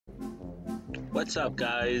What's up,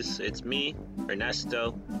 guys? It's me,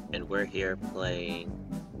 Ernesto, and we're here playing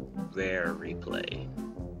Rare Replay.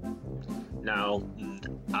 Now,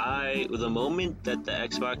 the moment that the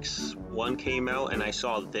Xbox One came out and I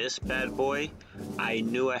saw this bad boy, I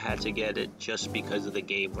knew I had to get it just because of the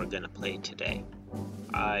game we're gonna play today.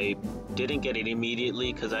 I didn't get it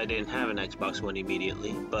immediately because I didn't have an Xbox One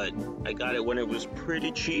immediately, but I got it when it was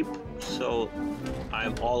pretty cheap, so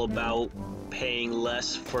I'm all about paying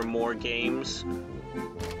less for more games,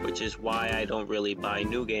 which is why I don't really buy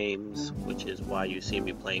new games, which is why you see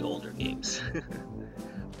me playing older games.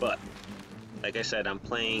 But like I said, I'm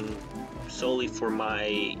playing solely for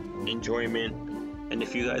my enjoyment, and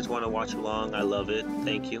if you guys want to watch along, I love it.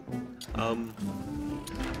 Thank you.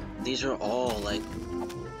 These are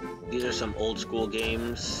some old school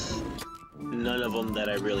games. None of them that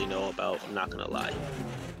I really know about, I'm not gonna lie.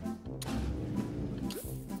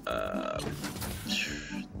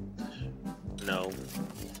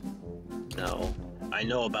 No. I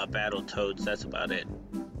know about Battletoads, that's about it.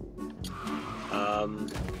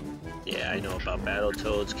 Yeah, I know about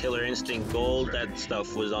Battletoads. Killer Instinct Gold, that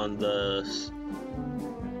stuff was on the...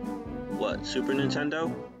 what, Super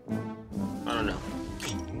Nintendo? I don't know.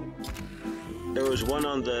 There was one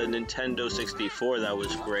on the Nintendo 64 that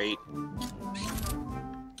was great.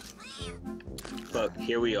 But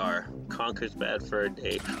here we are. Conker's Bad for a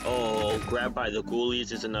Day. Oh, Grabbed by the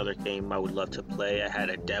Ghoulies is another game I would love to play. I had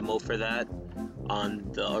a demo for that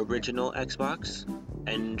on the original Xbox,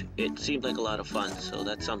 and it seemed like a lot of fun, so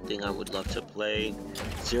that's something I would love to play.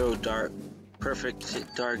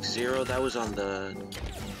 Perfect Dark Zero, that was on the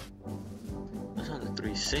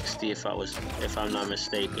 360 if I'm not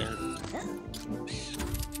mistaken.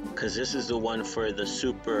 Cause this is the one for the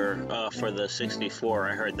for the 64.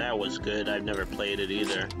 I heard that was good. I've never played it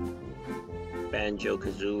either.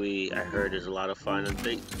 Banjo-Kazooie, I heard is a lot of fun.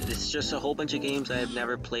 It's just a whole bunch of games I have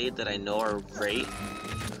never played that I know are great.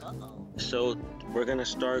 So we're gonna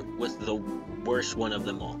start with the worst one of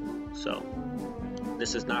them all. So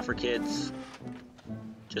this is not for kids.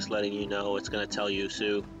 Just letting you know, it's gonna tell you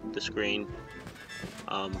the screen.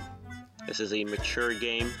 This is a mature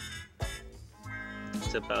game.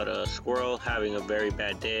 It's about a squirrel having a very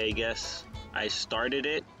bad day, I guess. I started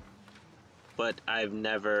it, but I've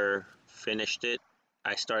never finished it.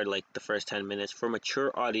 I started like the first 10 minutes. For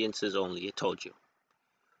mature audiences only, it told you.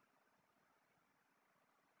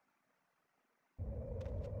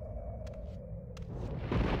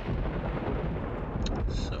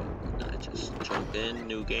 So we're gonna just jump in,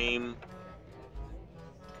 new game.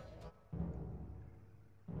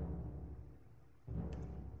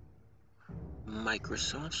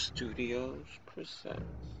 Microsoft Studios presents.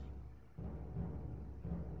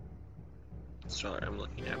 Sorry, I'm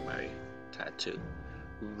looking at my tattoo.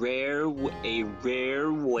 A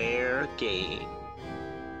rareware game.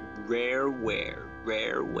 Rareware.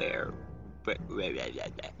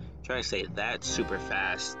 Try to say that super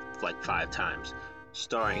fast, like 5 times.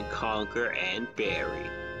 Starring Conker and Barry.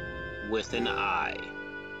 With an I.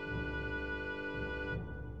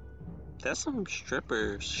 That's some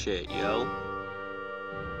stripper shit, yo.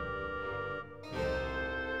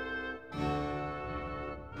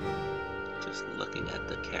 Just looking at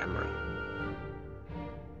the camera.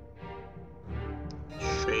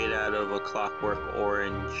 Straight out of A Clockwork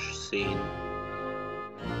Orange scene.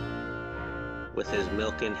 With his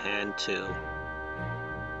milk in hand too.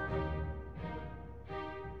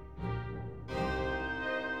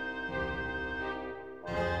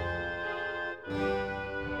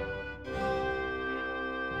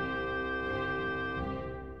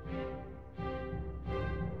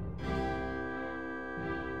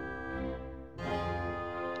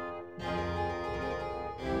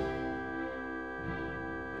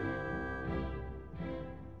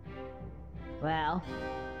 Well,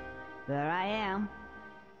 there I am,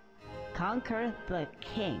 Conker the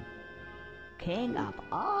King, king of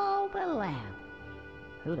all the land.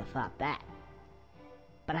 Who'd have thought that?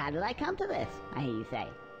 But how did I come to this, I hear you say?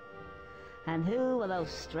 And who are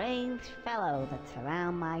those strange fellows that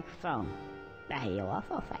surround my throne, I hear you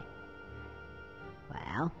also say?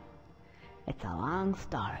 Well, it's a long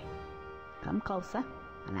story. Come closer,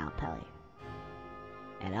 and I'll tell you.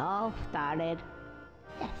 It all started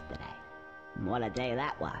yesterday. What a day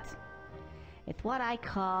that was. It's what I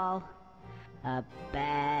call a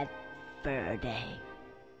bad fur day.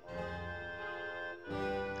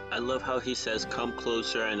 I love how he says come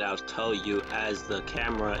closer and I'll tell you as the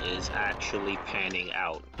camera is actually panning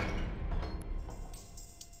out.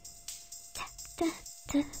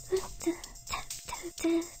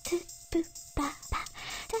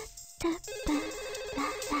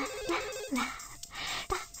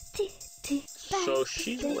 So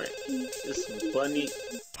she's wearing this bunny.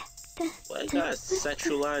 Why got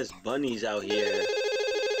sexualized bunnies out here?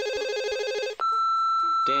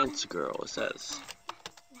 Dance girl, it says.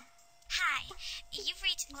 Hi, you've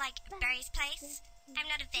reached, Barry's place. I'm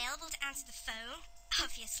not available to answer the phone,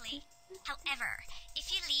 obviously. However,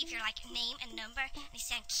 if you leave your, name and number and you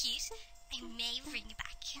sound cute, I may ring you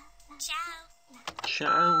back. Ciao.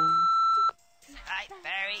 Ciao. Hi,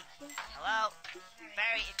 Barry. Hello?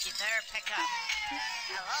 Barry, if you're there, pick up.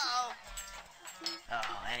 Hello?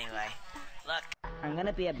 Oh, anyway. Look. I'm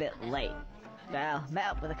gonna be a bit late. Well, met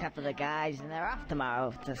up with a couple of the guys and they're off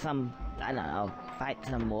tomorrow to some, I don't know, fight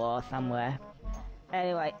some war somewhere.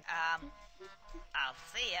 Anyway, I'll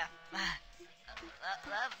see ya.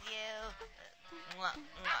 Love you. Mwah,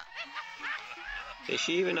 mwah. Is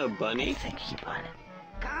she even a bunny? I think she wanted.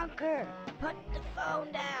 Conker, put the phone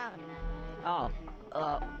down. Oh,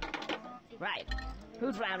 right.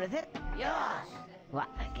 Whose round is it? Yours. What,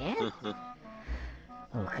 again?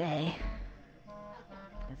 Okay.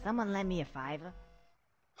 Can someone lend me a $5?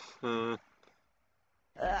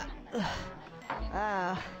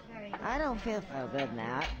 I don't feel so good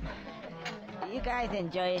now. You guys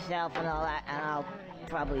enjoy yourself and all that, and I'll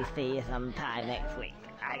probably see you sometime next week.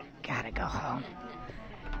 I gotta go home.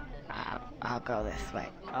 I'll go this way.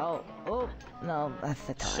 Oh, no, that's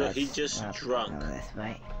the toilet. So he just drunk. Go this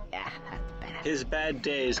way. Yeah, that's better. His bad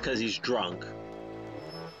day is because he's drunk.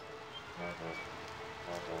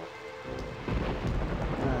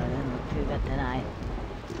 Didn't look too good tonight.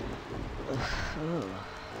 Ooh,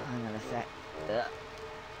 hang on a sec.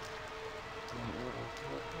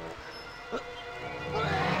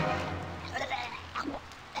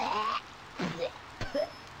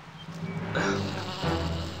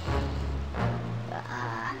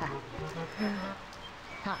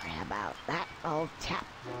 Sorry about that, old chap.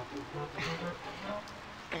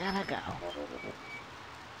 Gotta go.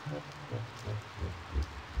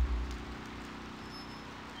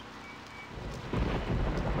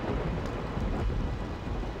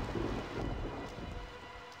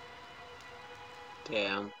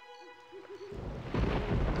 Damn.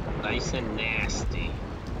 Nice and nasty.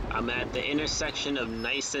 I'm at the intersection of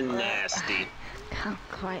nice and nasty. Can't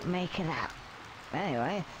quite make it out.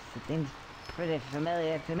 Anyway, it seems pretty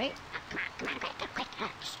familiar to me. What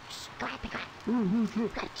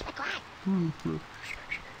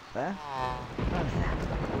was that?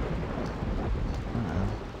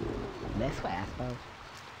 This way, I suppose.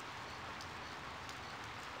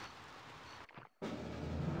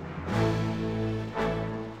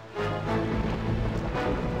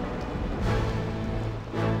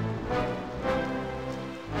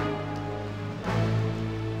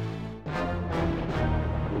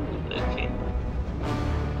 Okay.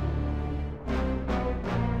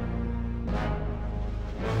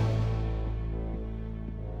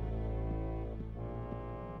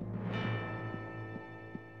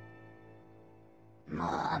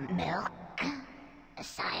 More milk,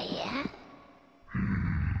 sire?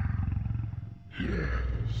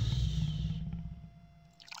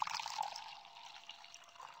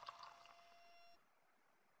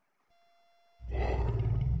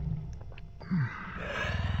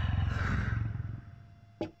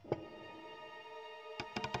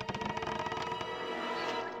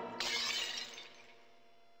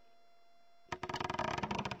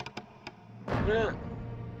 Yeah.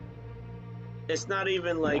 It's not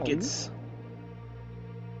even like it's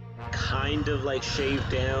kind of like shaved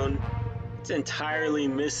down. It's entirely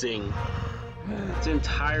missing. It's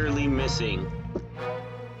entirely missing.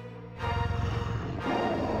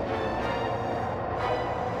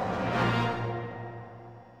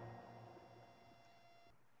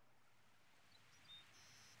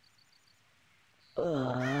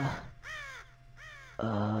 Oh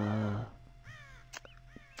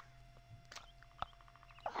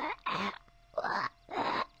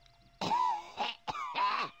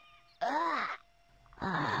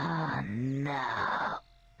no.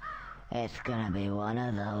 It's gonna be one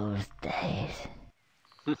of those days.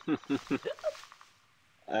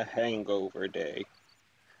 A hangover day.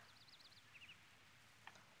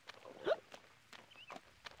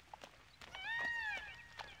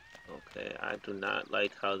 Okay, I do not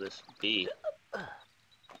like how this be.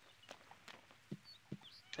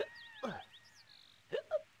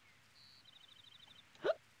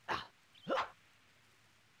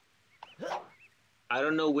 I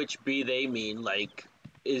don't know which bee they mean. Like,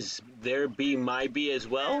 is their bee my bee as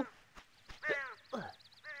well?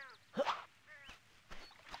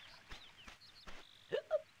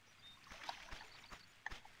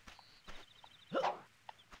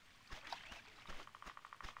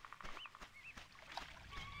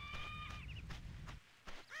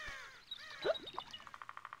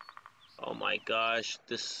 my gosh,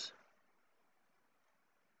 this...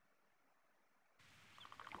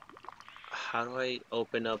 How do I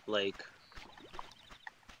open up, like...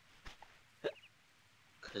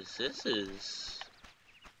 Cause this is...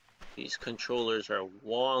 These controllers are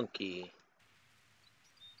wonky.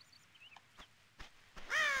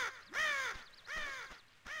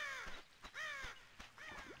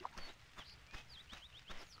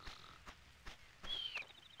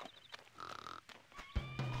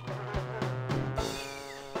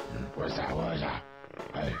 What's that?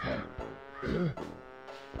 Hey, who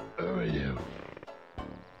are you?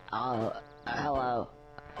 Oh, hello.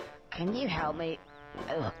 Can you help me?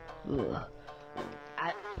 Ugh, ugh.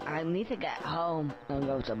 I need to get home and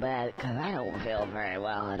go to bed because I don't feel very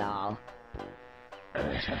well at all.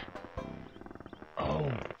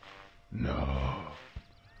 Oh, no.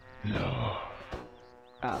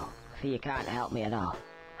 Oh, so you can't help me at all?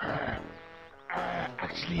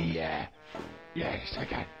 Actually, yes, I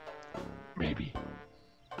can. Maybe.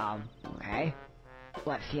 Okay.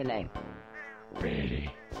 What's your name? Beardy.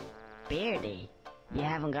 Beardy? You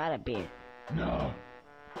haven't got a beard. No.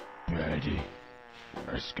 Birdie.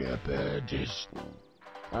 A scare birdies.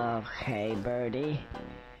 Okay, Birdie.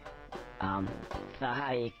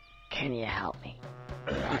 So can you help me?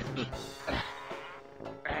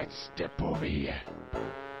 Let's step over here.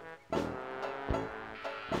 I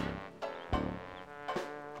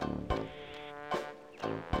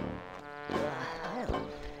don't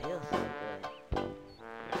feel so good.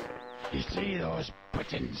 You see those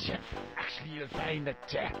buttons? Actually, you'll find that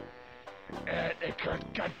they're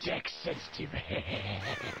context sensitive.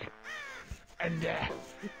 And,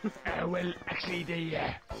 well, actually,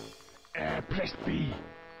 they, press B.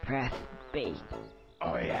 Press B.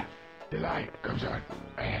 Oh, yeah. The light comes on.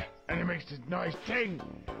 And it makes this nice ting.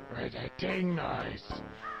 Right, a ting noise.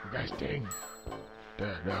 You guys ting.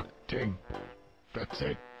 Look, ting. That's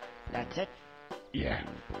it. That's it? Yeah.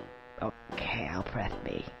 Okay, I'll press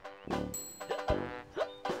B. Ooh.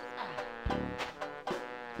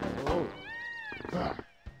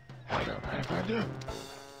 I don't mind if I do.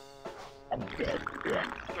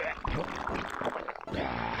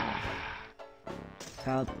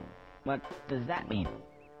 So, what does that mean?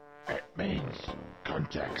 It means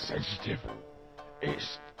contact sensitive.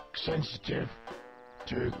 It's sensitive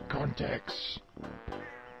to contacts.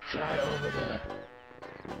 Try over there.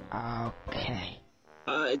 Okay.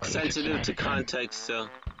 It's sensitive to context, so...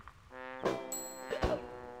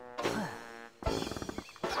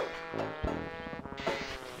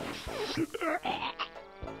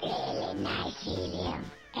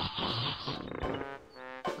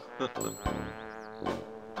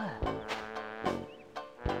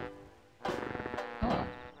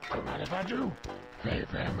 Come on if I do. Very,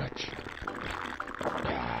 very much.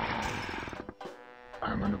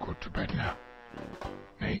 I'm gonna go to bed now.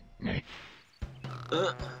 Nay.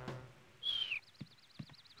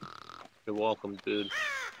 You're welcome, dude.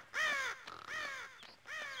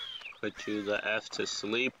 Put you the F to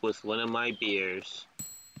sleep with one of my beers.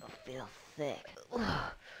 I feel sick.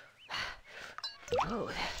 Oh.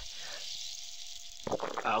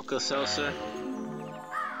 Alka-Seltzer?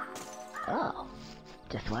 Oh,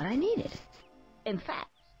 just what I needed. In fact,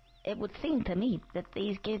 it would seem to me that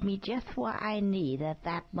these give me just what I need at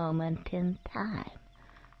that moment in time.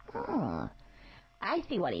 Oh, I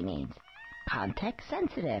see what he means. Context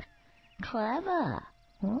sensitive. Clever.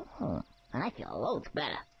 Oh, I feel loads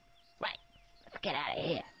better. Right, let's get out of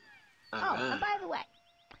here. Oh, and by the way,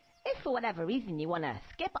 if for whatever reason you want to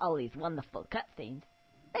skip all these wonderful cutscenes,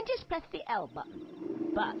 then just press the L button.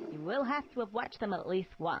 But you will have to have watched them at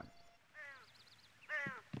least once.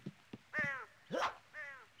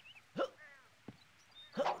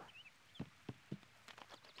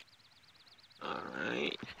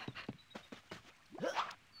 Alright.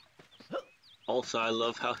 Also, I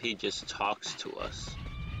love how he just talks to us.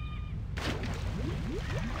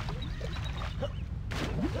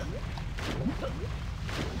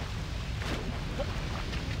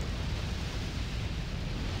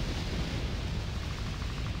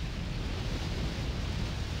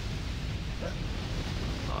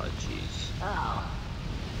 Oh, jeez. Oh,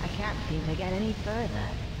 I can't seem to get any further.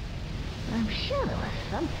 I'm sure there was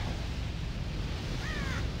something.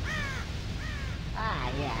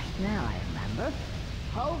 Ah, yes, now I remember.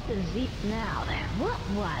 Hold the Zeep now then. What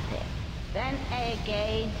was it? Then A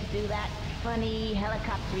again to do that funny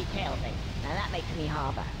helicopter tail thing. Now that makes me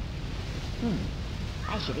hover.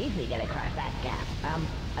 I should easily get across that gap.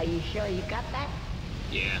 Are you sure you got that?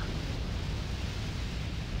 Yeah.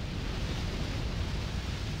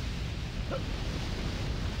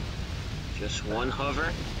 Just one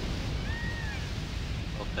hover?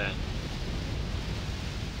 Okay.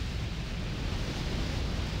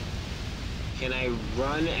 Can I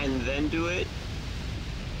run and then do it?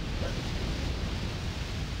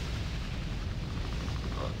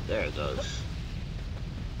 Oh, there it goes.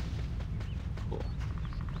 Cool.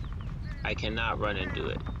 I cannot run and do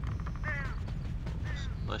it.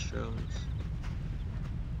 Mushrooms.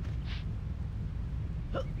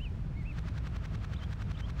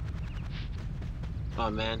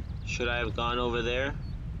 Oh man, should I have gone over there?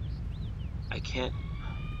 I can't.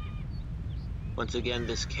 Once again,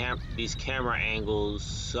 these camera angles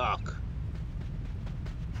suck.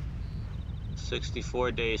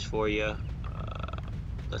 64 days for you.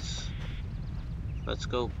 Let's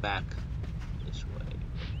go back this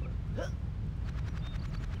way.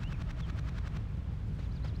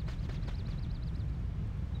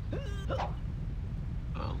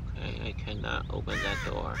 Okay, I cannot open that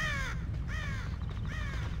door.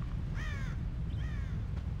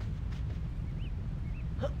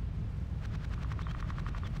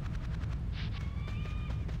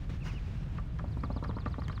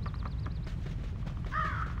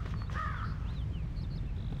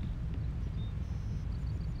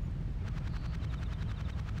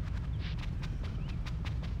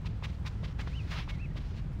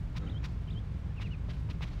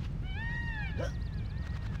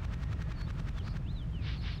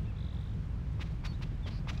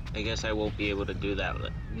 I guess I won't be able to do that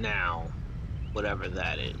now, whatever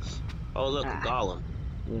that is. Oh look, a golem.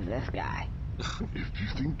 Who's this guy? If you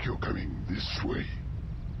think you're coming this way,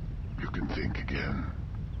 you can think again.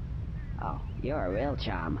 Oh, you're a real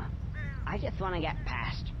charmer. I just want to get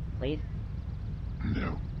past, please.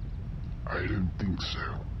 No, I don't think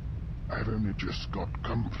so. I've only just got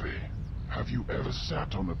comfy. Have you ever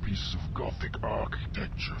sat on a piece of Gothic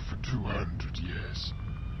architecture for 200 years?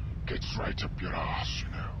 Gets right up your arse,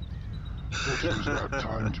 you know. Thought it was about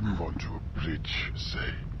time to move on to a bridge,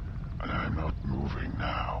 say. And I'm not moving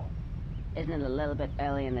now. Isn't it a little bit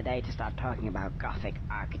early in the day to start talking about Gothic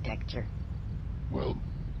architecture? Well,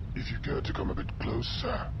 if you care to come a bit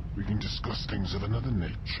closer, we can discuss things of another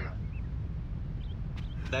nature.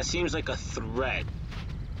 That seems like a threat.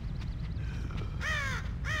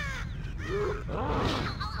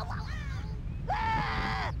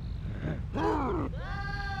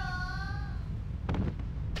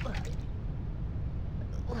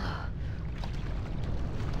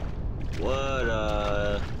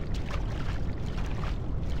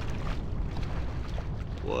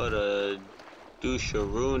 What a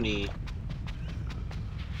douche-a-rooney.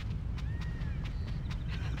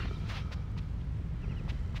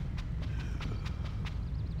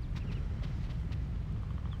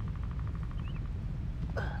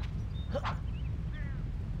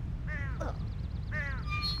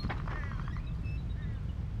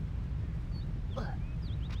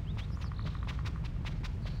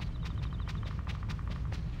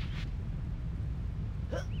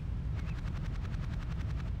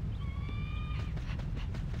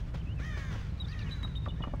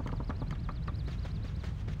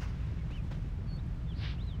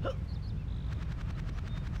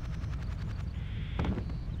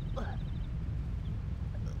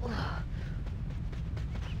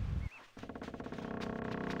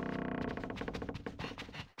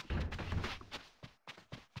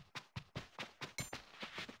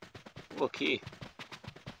 Okay.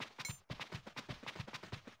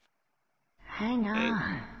 Hang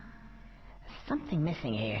on. Something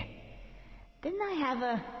missing here. Didn't I have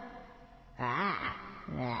a...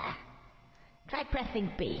 Ah. Try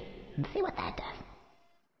pressing B and see what that does.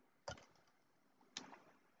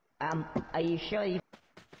 Are you sure you...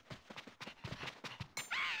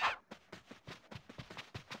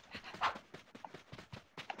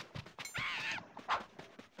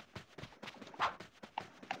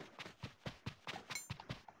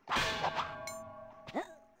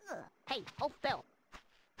 Hey, hold still.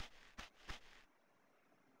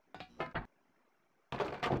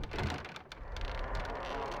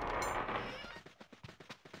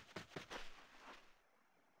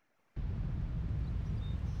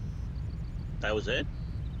 That was it?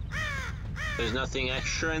 There's nothing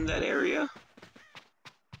extra in that area?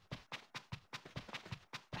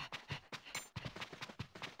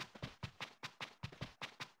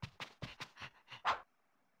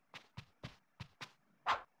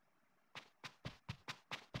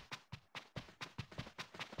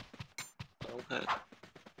 Okay.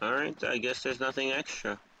 Alright, I guess there's nothing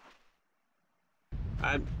extra.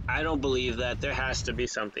 I don't believe that. There has to be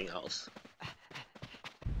something else.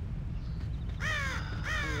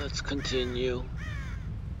 Let's continue.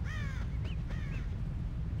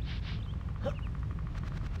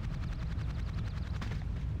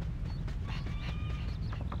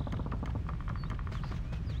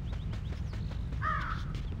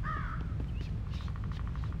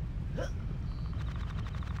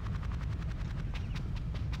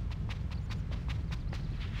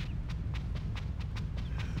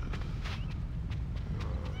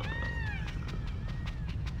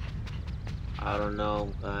 I don't know,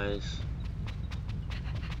 guys.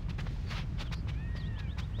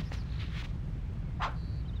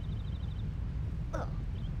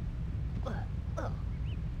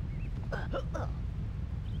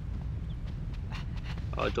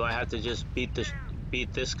 Oh, do I have to just beat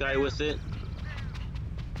this guy with it?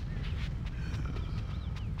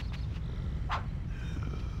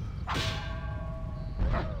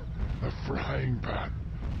 A frying pan.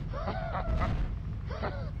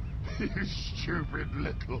 You stupid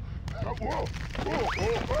little... Whoa!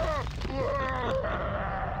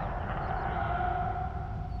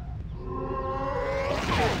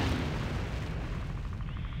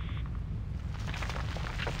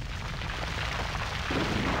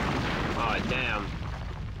 Oh, damn.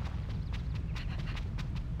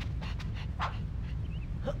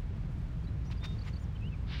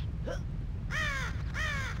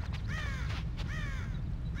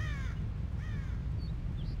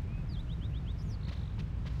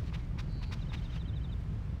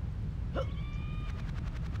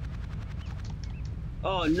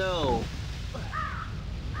 Oh no!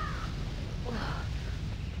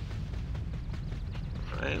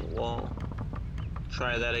 Alright, well,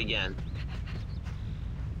 try that again.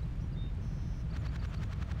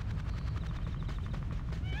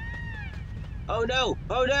 Oh no!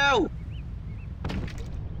 Oh no!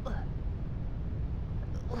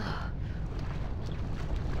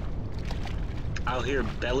 Out here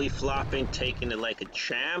belly flopping, taking it like a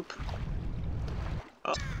champ.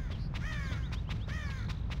 Oh.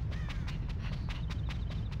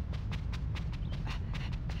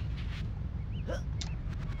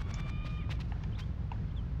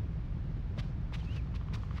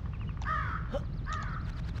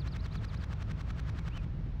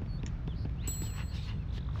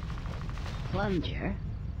 Plunger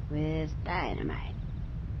with dynamite.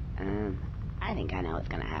 I think I know what's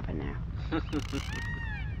gonna happen now.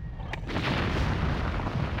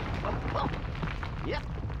 Yep,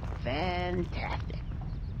 fantastic.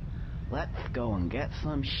 Let's go and get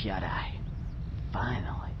some shut-eye.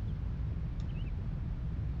 Finally.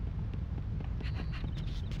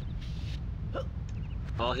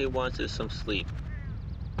 All he wants is some sleep.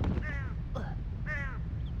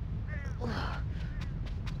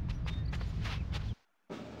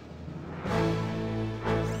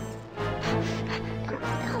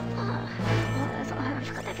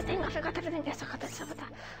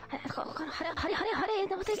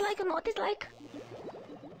 Hurry.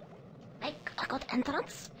 Make a good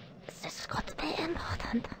entrance. This is going to be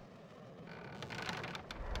important.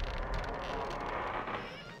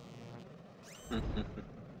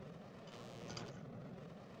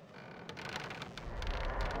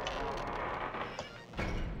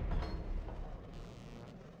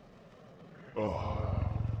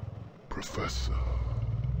 Professor.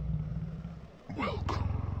 Welcome.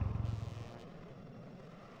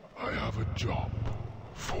 I have a job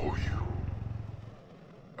for you.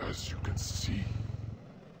 As you can see,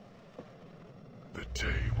 the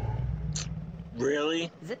table.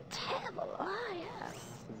 Really? The table, yes.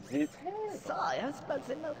 The table. So, I have spilled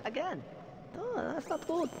the milk again. Oh, that's not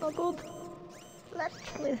good, not good. Let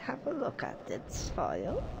me have a look at it for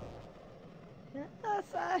you. Yes,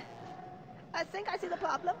 I think I see the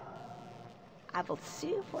problem. I will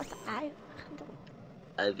see what I can do.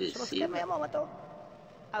 I will Just see. give me a moment, though.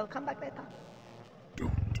 I'll come back later.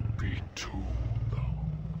 Don't be too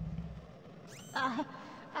long.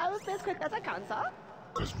 I will be as quick as I can, sir.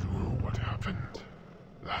 Because we know what happened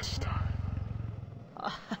last time.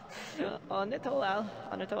 Only too well,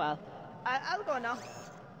 only too well. I'll go now.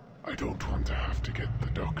 I don't want to have to get the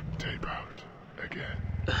duct tape out again.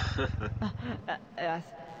 Yes.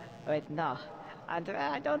 Wait, no. I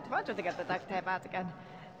don't want you to get the duct tape out again.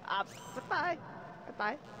 Goodbye.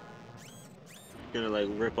 Goodbye. Gonna like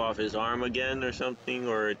rip off his arm again or something,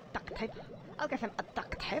 or Duct tape? I'll give him a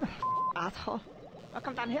duct tape. Asshole. I'll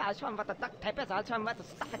come down here, I'll show him what the duct tape is, I'll show him where to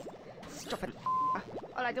stuff it. Stupid.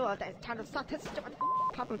 All I do all day is trying to sort his stupid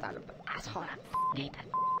problems out of the asshole. I hate that.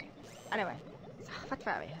 Anyway, so what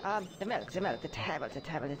were we? The milk, the table.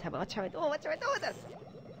 What shall we do? What shall we do with this?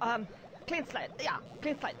 Clean slate. Yeah,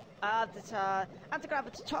 clean slate. This,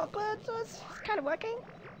 anti-gravity chocolate is kind of working.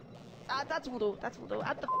 That's voodoo.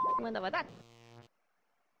 Out the window with that.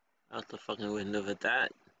 out the fucking window with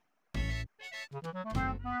that.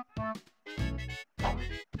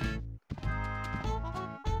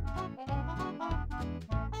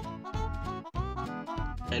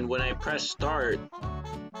 And when I press start,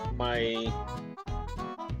 my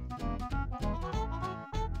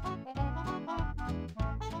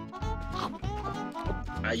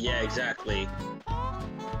yeah, exactly.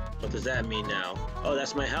 What does that mean now? Oh,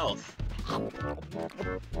 that's my health.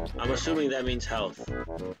 I'm assuming that means health.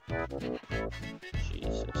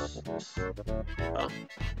 Jesus. Oh.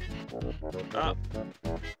 Oh.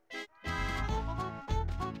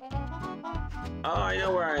 Oh, I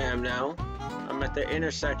know where I am now. I'm at the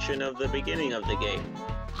intersection of the beginning of the game.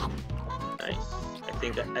 Nice.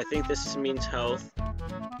 I think this means health.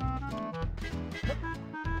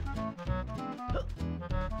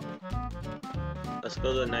 Let's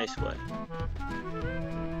go the nice way.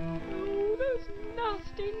 Oh, those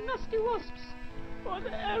nasty, nasty wasps.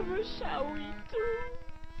 Whatever shall we do?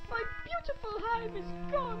 My beautiful hive is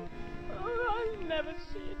gone. Oh, I'll never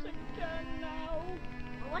see it again now.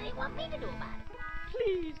 What do you want me to do about it?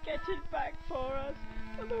 Please get it back for us.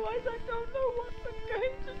 Otherwise, I don't know what we're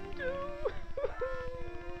going to do.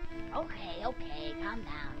 Okay, calm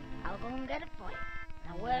down. I'll go and get it for you.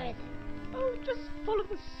 Now, where is it? Oh, just follow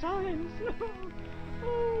the signs.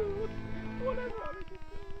 Oh, whatever are we to do?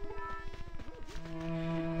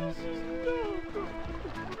 This is no good.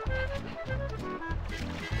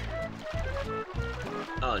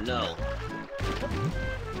 Oh no.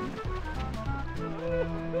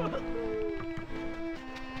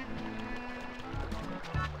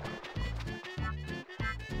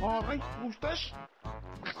 Alright, who's this?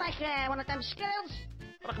 Looks like one of them squirrels.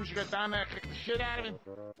 Look, we should go down there and kick the shit out of him.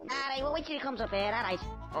 Alright, well, wait till he comes up here, alright.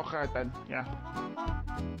 Okay then, yeah.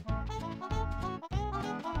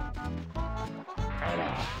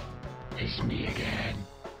 Hello, it's me again,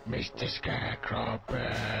 Mr. Scarecrow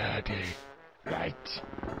Birdie. Right,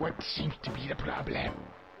 what seems to be the problem?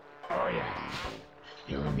 Oh yes,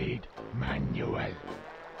 you'll need manual.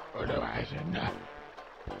 Otherwise,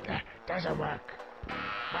 doesn't work.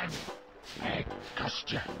 One,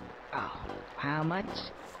 cost you. Oh, how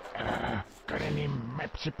much? Got any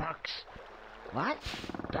Mepsi packs? What?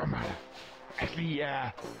 Don't matter. Actually,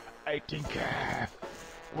 I think,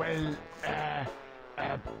 well,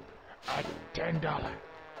 $10.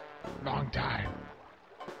 Long time.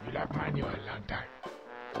 You'll have manual long time.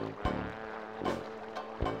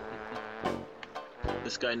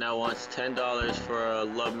 This guy now wants $10 for a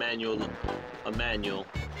manual. I'm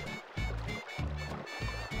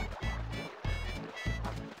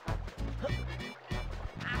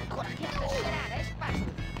gonna kick the shit out of this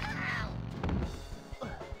bastard. Ow!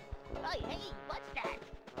 Hey, what's that?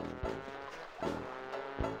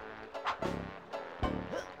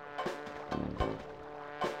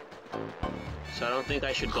 So I don't think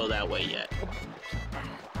I should go that way yet.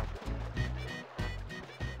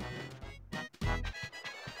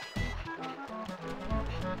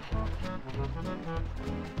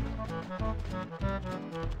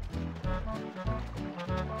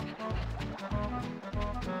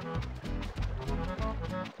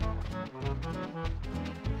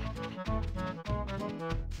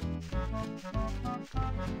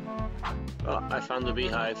 Oh, I found the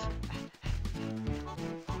beehive.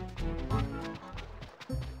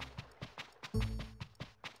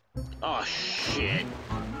 Oh, shit.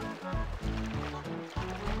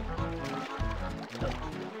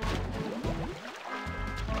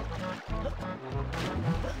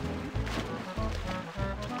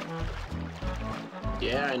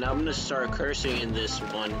 Yeah, and I'm gonna start cursing in this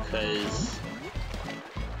one, because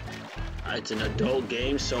it's an adult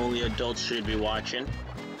game, so only adults should be watching.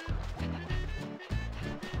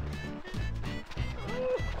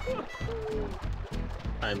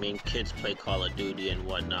 I mean, kids play Call of Duty and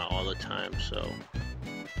whatnot all the time, so...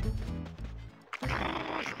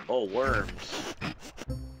 Oh, worms.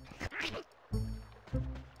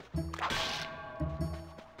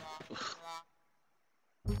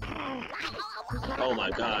 Oh my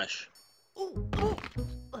gosh.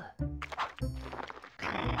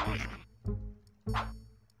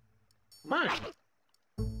 Come on.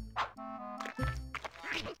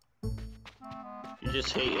 You're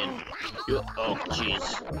just hating. Oh,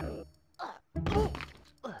 jeez.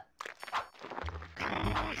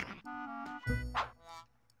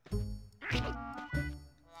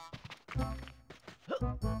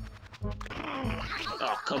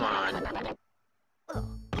 Oh, come on.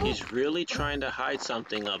 He's really trying to hide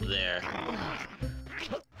something up there.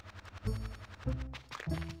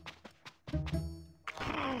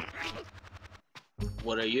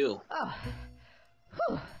 What are you? Oh,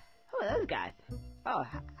 who are those guys? Oh,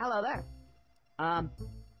 hello there.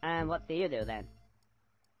 And what do you do then?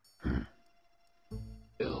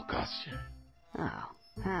 It'll cost you Oh,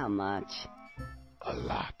 how much? a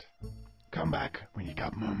lot. Come back when you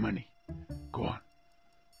got more money. Go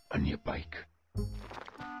on your bike.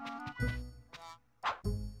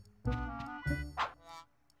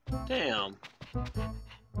 Damn.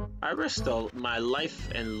 I risked my life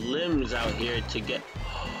and limbs out here to get...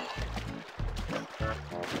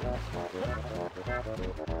 Oh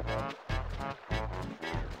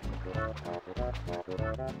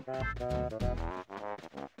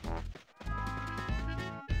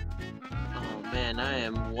man, I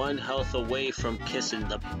am 1 health away from kissing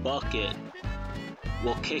the bucket.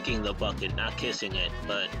 Well, kicking the bucket, not kissing it,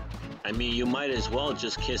 but I mean, you might as well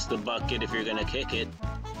just kiss the bucket if you're gonna kick it.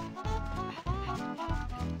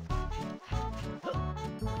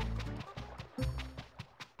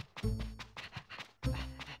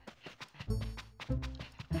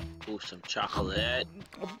 Ooh, some chocolate.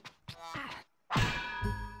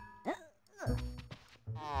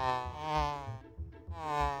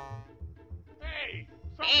 Hey!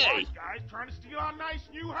 Some Hey! boss guy's trying to steal our nice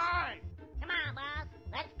new hive! Come on, boss.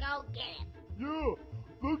 Let's go get him. Yeah,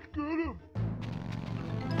 let's get him!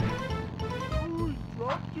 Oh, he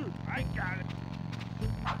dropped it! I got it!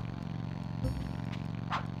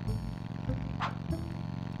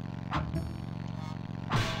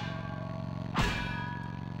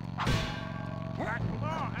 Back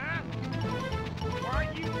along, huh? Why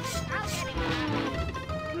are you? I'll get him.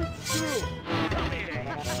 Sit still! Come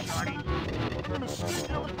here, shorty! I'm gonna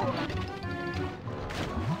steal it from you!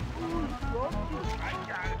 Oh, he dropped it! I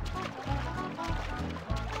got it!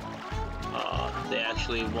 They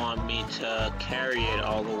actually want me to carry it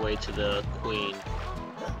all the way to the queen.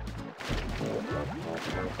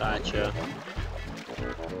 Gotcha.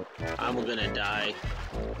 I'm gonna die.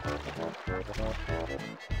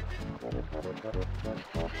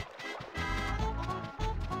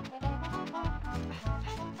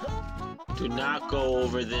 Do not go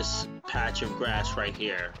over this patch of grass right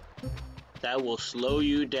here. That will slow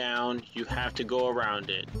you down. You have to go around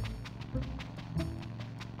it.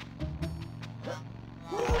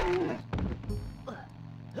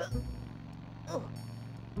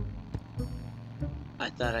 I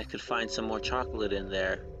thought I could find some more chocolate in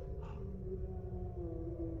there.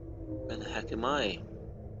 Where the heck am I?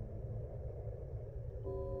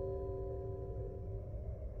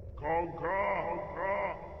 Conker!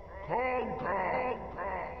 Conker!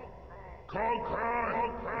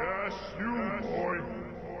 Conker! Yes, you boy!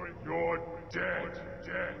 You're dead!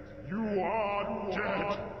 You are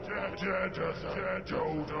dead!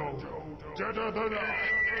 Deader than I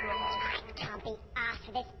can't be asked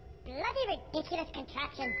for this bloody ridiculous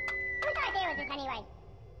contraption. Whose idea was this anyway?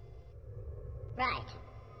 Right.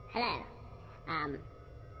 Hello.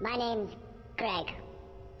 My name's Greg,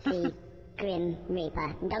 the Grim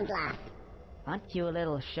Reaper. Don't laugh. Aren't you a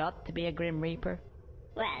little short to be a Grim Reaper?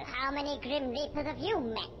 Well, how many Grim Reapers have you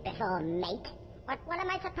met before, mate? What am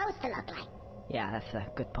I supposed to look like? Yeah, that's a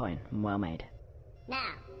good point. Well made.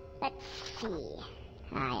 Now, let's see.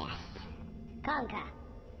 Ah, yes. Conker.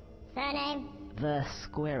 Surname? The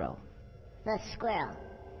squirrel. The squirrel.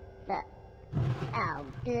 The... Oh,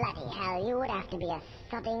 bloody hell, you would have to be a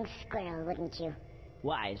sodding squirrel, wouldn't you?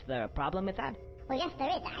 Why, is there a problem with that? Well, yes, there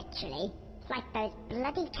is, actually. It's like those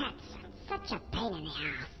bloody cats. Such a pain in the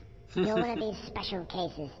ass. You're one of these special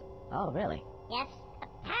cases. Oh, really? Yes,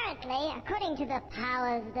 apparently, according to the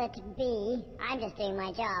powers that be, I'm just doing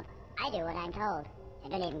my job. I do what I'm told. I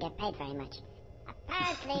don't even get paid very much.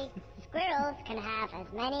 Apparently, squirrels can have as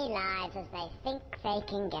many lives as they think they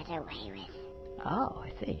can get away with. Oh,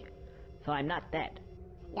 I see. So I'm not dead.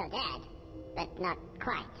 You're dead, but not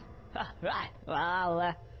quite. Right.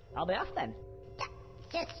 Well, I'll be off then.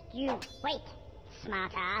 Just you wait,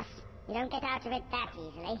 smart ass. You don't get out of it that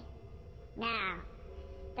easily. Now,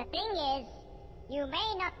 the thing is, you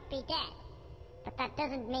may not be dead, but that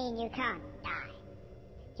doesn't mean you can't die.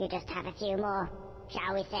 You just have a few more,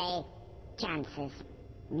 shall we say, chances.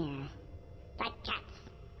 Yeah. Like cats.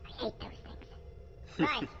 I hate those things.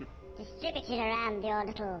 Right. Distributed around your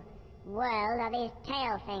little world are these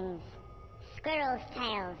tail things. Squirrel's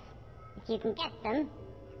tails. If you can get them,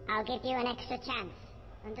 I'll give you an extra chance.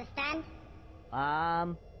 Understand?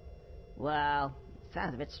 Well,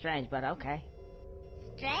 sounds a bit strange, but okay.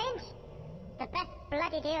 Strange? The best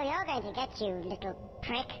bloody deal you're going to get, you little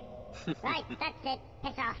prick. Right, that's it.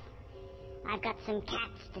 Piss off. I've got some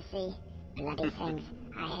cats to see. Bloody things.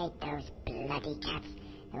 I hate those bloody cats.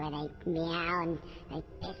 The way they meow and they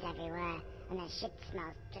piss everywhere. And their shit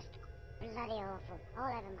smells just bloody awful. All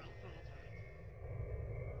over my furniture.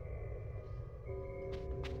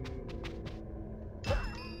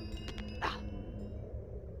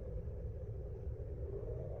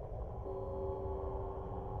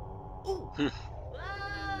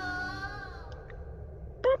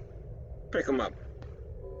 Pick him up.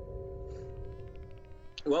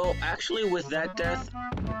 Well, actually, with that death,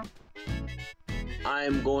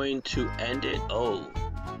 I'm going to end it. Oh.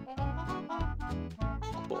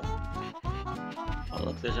 Cool. Oh,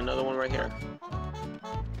 look, there's another one right here.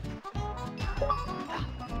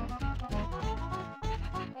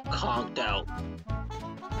 Conked out.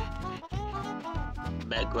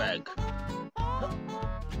 Met Greg.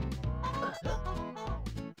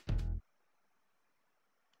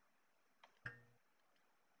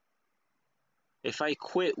 If I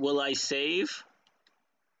quit, will I save?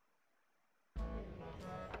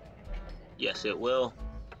 Yes, it will.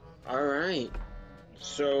 Alright.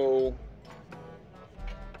 So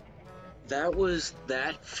that was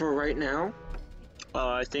that for right now.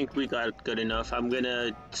 I think we got good enough. I'm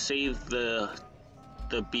gonna save the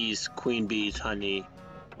bees, queen bees honey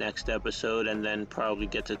next episode, and then probably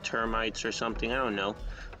get to termites or something. I don't know.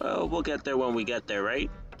 We'll get there when we get there, right?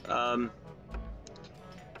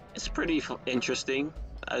 It's pretty interesting.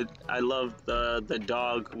 I love the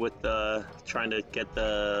dog with the trying to get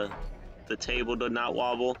the table to not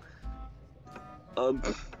wobble.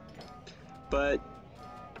 But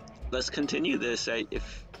let's continue this.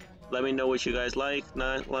 Let me know what you guys like,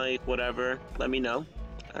 not like, whatever. Let me know.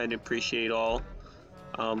 I'd appreciate all.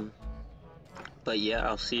 But yeah,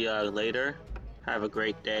 I'll see you later. Have a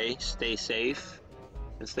great day. Stay safe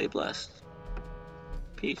and stay blessed.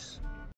 Peace.